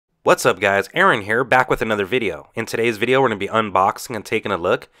What's up guys, Aaron here, back with another video. In today's video we're going to be unboxing and taking a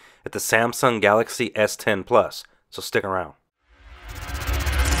look at the Samsung Galaxy S10 Plus, so stick around.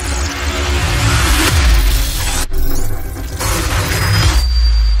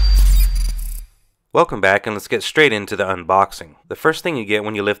 Welcome back, and let's get straight into the unboxing. The first thing you get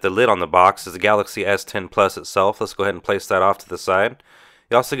when you lift the lid on the box is the Galaxy S10 Plus itself. Let's go ahead and place that off to the side.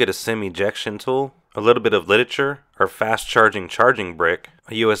 You also get a SIM ejection tool, a little bit of literature, our fast charging brick,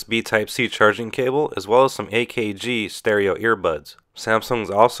 a USB Type-C charging cable, as well as some AKG stereo earbuds. Samsung's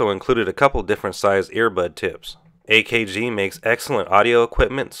also included a couple different size earbud tips. AKG makes excellent audio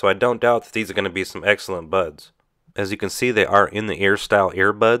equipment, so I don't doubt that these are going to be some excellent buds. As you can see, they are in the ear style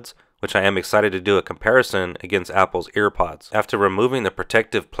earbuds, which I am excited to do a comparison against Apple's EarPods. After removing the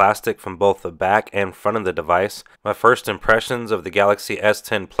protective plastic from both the back and front of the device, my first impressions of the Galaxy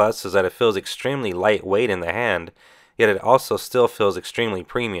S10 Plus is that it feels extremely lightweight in the hand, yet it also still feels extremely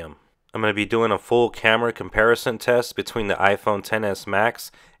premium. I'm going to be doing a full camera comparison test between the iPhone XS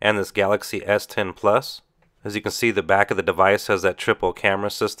Max and this Galaxy S10 Plus. As you can see, the back of the device has that triple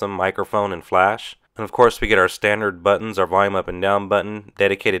camera system, microphone, and flash. And of course we get our standard buttons, our volume up and down button,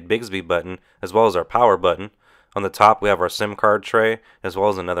 dedicated Bixby button, as well as our power button. On the top we have our SIM card tray, as well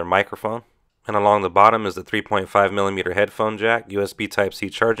as another microphone. And along the bottom is the 3.5mm headphone jack, USB Type-C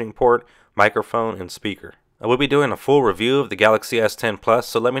charging port, microphone, and speaker. I will be doing a full review of the Galaxy S10 Plus,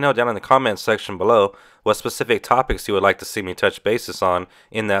 so let me know down in the comments section below what specific topics you would like to see me touch bases on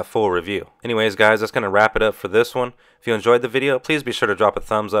in that full review. Anyways guys, that's going to wrap it up for this one. If you enjoyed the video, please be sure to drop a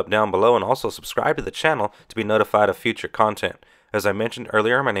thumbs up down below and also subscribe to the channel to be notified of future content. As I mentioned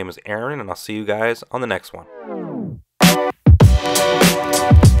earlier, my name is Aaron, and I'll see you guys on the next one.